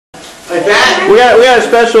Like that? We got a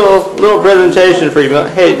special little presentation for you.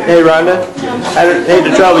 Hey, Rhonda. I hate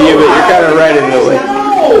to trouble you, but you're kind of right in the way.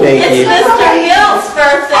 Thank you. It's Mr. Milt's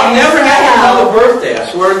birthday. I'm never having another birthday. I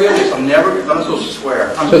swear to goodness, I'm not supposed to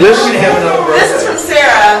swear. I'm never going to have another birthday. This is from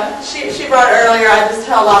Sarah. She brought it earlier. I just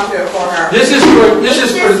held on to it for her. This is for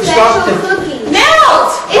the stuff that.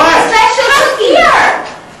 Milt! It's What? a special cookie. Here.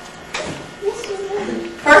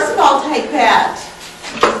 First of all, take that.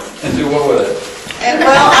 And do what with it? And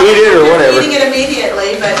well, Eat it or whatever. Eating it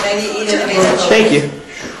immediately, but maybe eat it immediately. Thank you.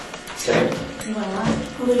 Okay.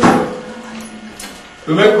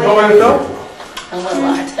 We make the whole yourself? A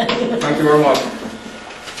lot. Thank you very much.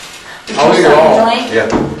 I'll eat it all. Yeah.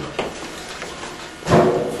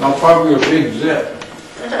 I'll probably be a big zip.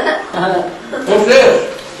 What's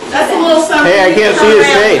this? That's a little something. Hey, I can't see his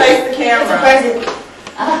face. Face the camera.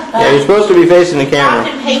 Yeah, you're supposed to be facing the camera.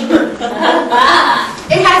 Paper.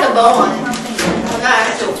 It has a bow on it.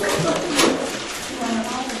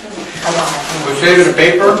 We save it in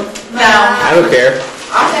paper? No. I don't care.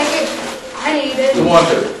 I'll take it. I need it. Who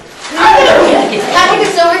wants it? Can I take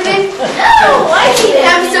a silver thing? No, I need it.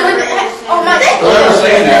 Have a silver thing. Oh my God. Whoever's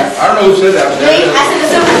saying that, I don't know who said that. Me, I said the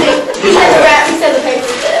silver thing. He said the wrap. He said the paper.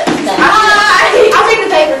 I'll take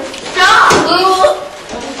the paper. Stop.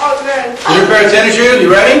 Oh, good. New pair of tennis shoes, you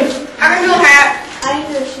ready? I can do a hat. I need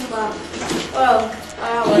the shoe box. Whoa.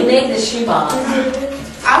 You need the shoe box.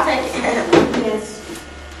 I'll take it. Yes.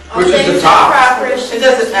 Which is the top? It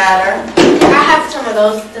doesn't matter. I have some of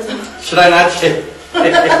those. Should I not say?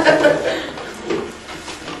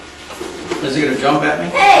 Is he going to jump at me?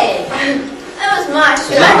 Hey, that was my Is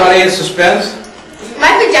shoe. anybody in suspense?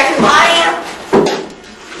 Michael Jackson. I am.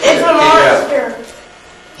 It's from Yeah. here.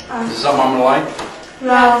 Is this something I'm going to like?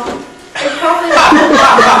 No. It's probably.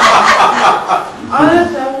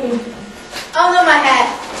 Oh no, my hat.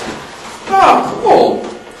 Oh, cool.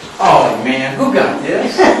 Oh, man, who got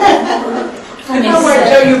this? Did me nobody see.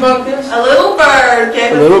 tell you about this? A little bird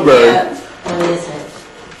gave A us little the bird. gift. What is it?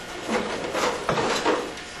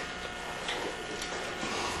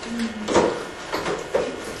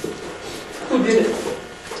 Who did it?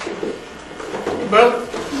 Well,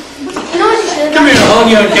 You know what you should? come here, I'll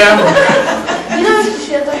hug you on camera. You know what you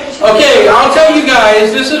should? Okay, I'll tell you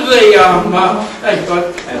guys, this is the, thanks,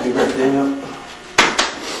 bud. Happy birthday, Milt.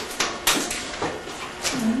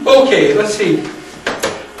 Okay, let's see.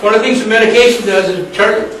 One of the things the medication does is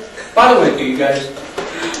turn, by the way, to you guys,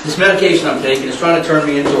 this medication I'm taking is trying to turn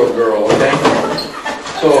me into a girl, okay?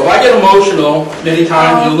 So if I get emotional many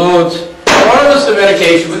times, you'll know it's, one of us the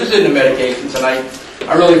medication, but this isn't the medication tonight.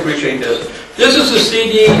 I really appreciate this. This is the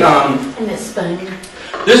CD, And a spoon.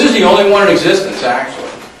 this is the only one in existence, actually.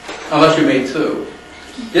 Unless you made two.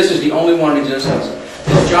 This is the only one in existence.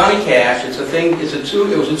 It's Johnny Cash. It's a thing.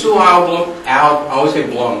 It was a two-album. I always say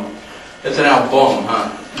blum. It's an album, huh?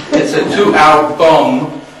 It's a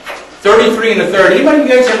two-album. 33 and a third. Anybody, you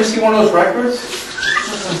guys ever see one of those records?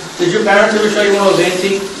 Did your parents ever show you one of those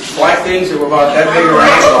antique black things that were about that big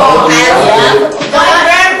around? My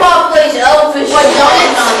grandpa plays Elvis. What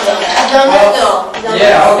donuts? Donuts.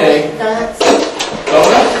 Yeah. Okay. Donuts.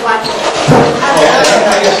 Donuts? Okay,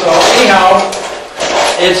 I guess so. Anyhow,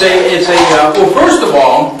 well, first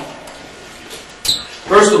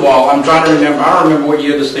of all, I'm trying to remember, I don't remember what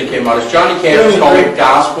year this thing came out. It's Johnny Cash, it's called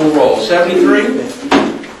Gospel Roll.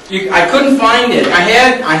 73? I couldn't find it. I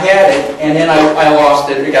had it, and then I lost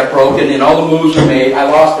it. It got broken, and all the moves were made. I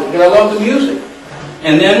lost it because I love the music.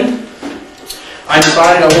 And then I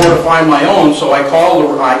decided I wanted to find my own, so I called,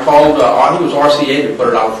 I think it was RCA that put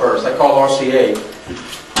it out first. I called RCA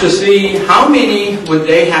to see how many would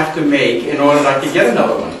they have to make in order that I could get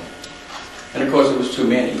another one. And of course it was too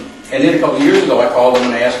many. And then a couple of years ago I called them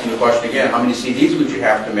and I asked them the question again, how many CDs would you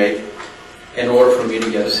have to make in order for me to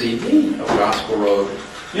get a CD of Gospel Road?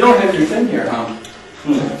 You don't have your thing here, huh?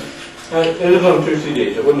 It is on 2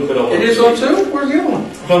 CDs. It wouldn't fit on one. It is on two? Where's the other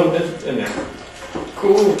one? It's in there.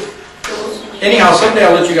 Cool. Anyhow, someday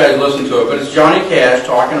I'll let you guys listen to it, but it's Johnny Cash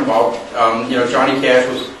talking about, Johnny Cash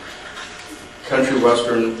was country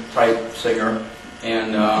western type singer,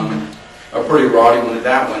 and a pretty rowdy one at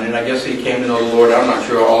that one, and I guess he came to know the Lord. I'm not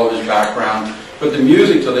sure all of his background, but the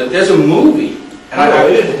music to that, there's a movie. And I'm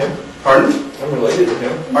related to him. Pardon? I'm related to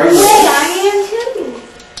him. Are you? I am too.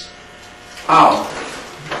 How?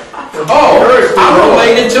 Oh, I'm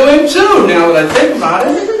related to him too, now that I think about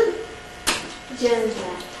it. Jen's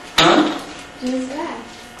that. Huh? Jen's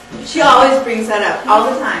that. She always brings that up all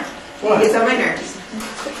the time. What? It gets on my nerves.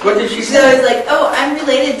 What did she She's say? always like, oh, I'm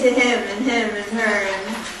related to him and her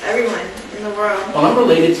and everyone in the world. Well, I'm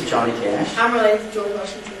related to Johnny Cash. I'm related to George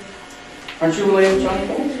Washington. Aren't you related to Johnny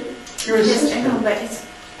Cash? You're his Yes, I sister. know, but it's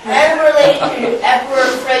related to Emperor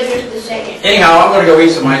Frederick II. Anyhow, I'm gonna go eat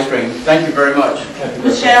some ice cream. Thank you very much.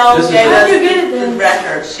 Michelle This is gave us good. the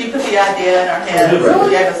record. She put the idea in our head and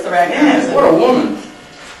gave us the record. Man, what a woman.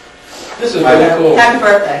 This is really cool. Happy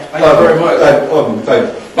birthday. Thank you very much. Thank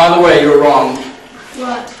you. By the way, you were wrong.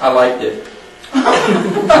 What? I liked it.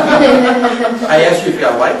 I asked you if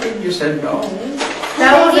I liked it, you said no.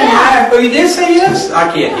 That wasn't her. Oh, you did say yes? I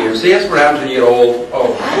can't hear. See, that's what happens when you get old.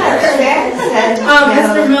 Oh.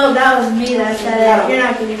 Mr. Milt, that was me that said it. You're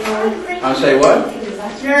not getting old. I'll say what?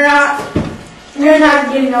 You're not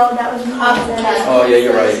getting old. That was me that said it. Oh, yeah,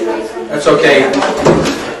 you're right. That's okay.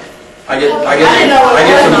 I get know what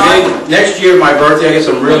some was big, next year, my birthday, I get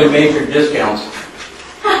some really major discounts.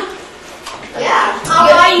 Yeah. I'll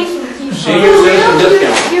buy you some coupons. Senior citizen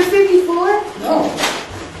discount. You're 54? No.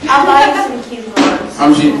 I'll buy you some coupons.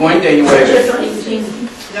 I'm si puente y nueve.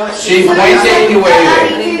 Si puente y nueve.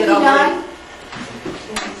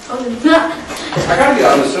 I gotta get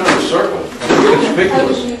out of the center of the circle. It's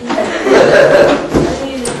conspicuous.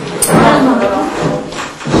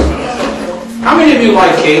 How many of you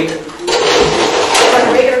like cake? Like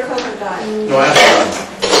regular coconut dye. No, that's not.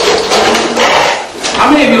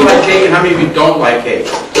 How many of you like cake and how many of you don't like cake?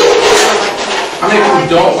 How many of you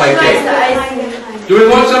don't like cake? Do we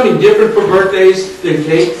want something different for birthdays than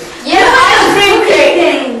cake? Yeah, ice cream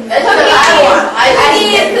cake. That's what I want. I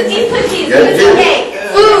need cookies. Cake.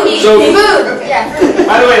 Food. So- Food. Yeah.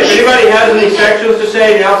 By the way, if anybody has any sections to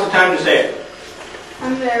say, now's the time to say it.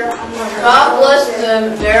 God bless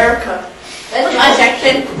America. That's my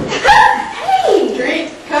section. Hey.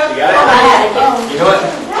 Drink. Coke. You got it? You know what?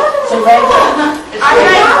 I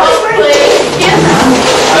like Coke, please. I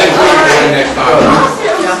think we're going to do it next time.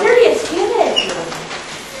 I'm serious. Get it.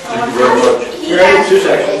 Thank you very much. You're in 2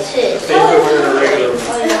 sections. Stay put, we're in a regular.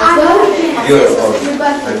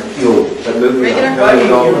 That movie. Regular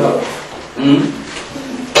Hmm?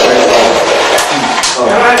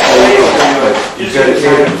 You got it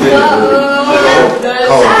here.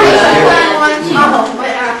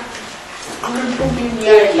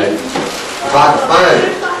 If I can find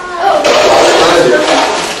it. Find it.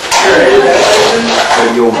 So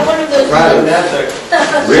you'll try to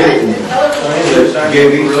read it and give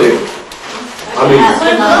each thing. I mean,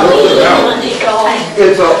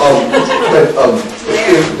 it's a,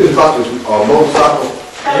 it's like a motorcycle.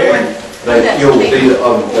 That you'll see,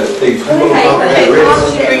 that these two motorcycles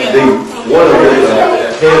have ready. One of them is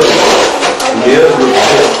heavy, and the other is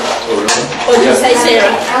heavy. What'd you say,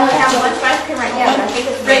 Sarah? I only have one ice cream right now.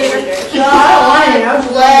 Regular. No, I don't want it. I was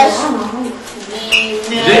Bless.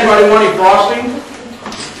 Does anybody want any frosting?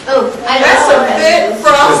 Oh, I That's a big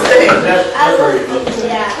frosting.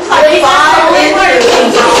 Yeah. Like 5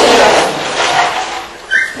 inches.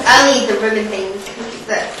 I'll eat the ribbon things.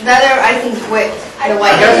 The other icing's whipped. The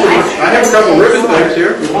white I have a couple ribbon things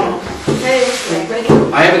here, if you want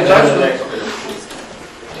them. I haven't touched them.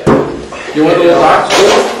 You want a little box?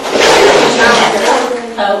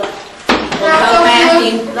 Coke. Coke,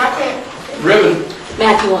 Matthew. Ribbon.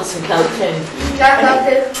 Matthew wants some Coke too.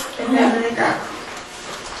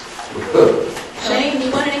 Shane, do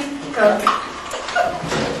you want any?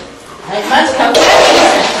 Ain't much Coke.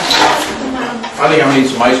 I think I'm gonna eat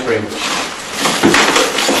some ice cream.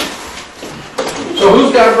 So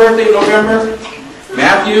who's got a birthday in November?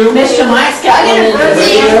 Matthew? Mr. Mike's got one in the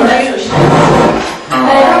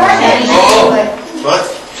Oh. What?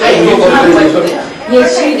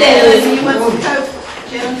 Yes, you do. You want some Coke,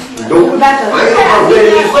 Jim? Don't, I ain't gonna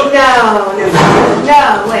read it. No,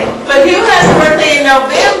 wait. But who has a birthday in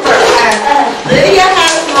November? Lydia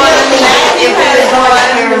has one, Matthew has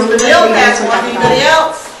one, Mr. Milt has one, anybody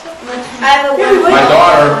else? I have a My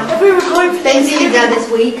daughter, Thanksgiving done this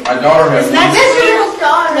week. my daughter has one.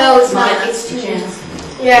 No, it's not. It's Jen's.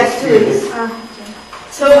 Yeah, it's 2 weeks.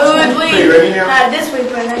 So who would we? ready now? This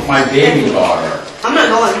week, but My baby daughter. I'm not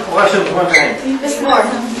going. Watch it one thing. This more.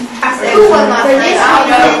 I said, who won last night?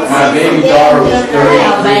 My baby daughter was 33 the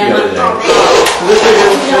other day. This is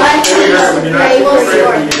when you're not ready,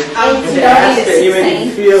 you ask that you make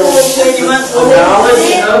you feel the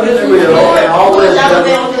knowledge of His will and all wisdom,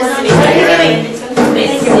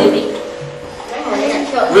 Mississippi.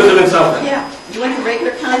 wisdom and something. You went to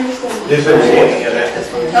regular time? This is the beginning of that.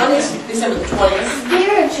 Tony's December the 20th.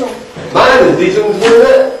 Spiritual. Mine is decent as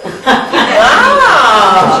that.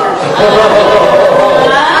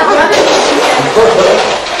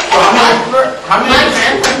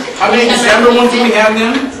 How many December ones do we have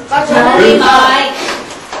then? Mike.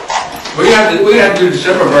 We have to do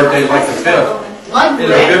December birthdays like the 5th. Either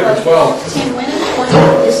 5th or 12th.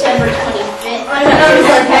 December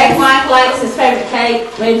 25th. Mike likes his favorite cake,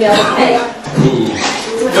 maybe I'll cake.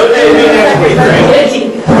 No, By the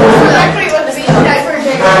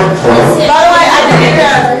way, I did,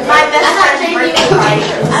 my best friend.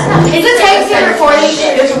 Is the tape still recording?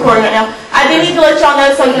 It's recording right now. I do need to let y'all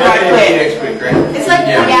know something right quick. Next week, right? It's like,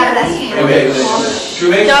 yeah, but that's Okay. Should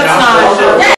we make No, it it's now? not.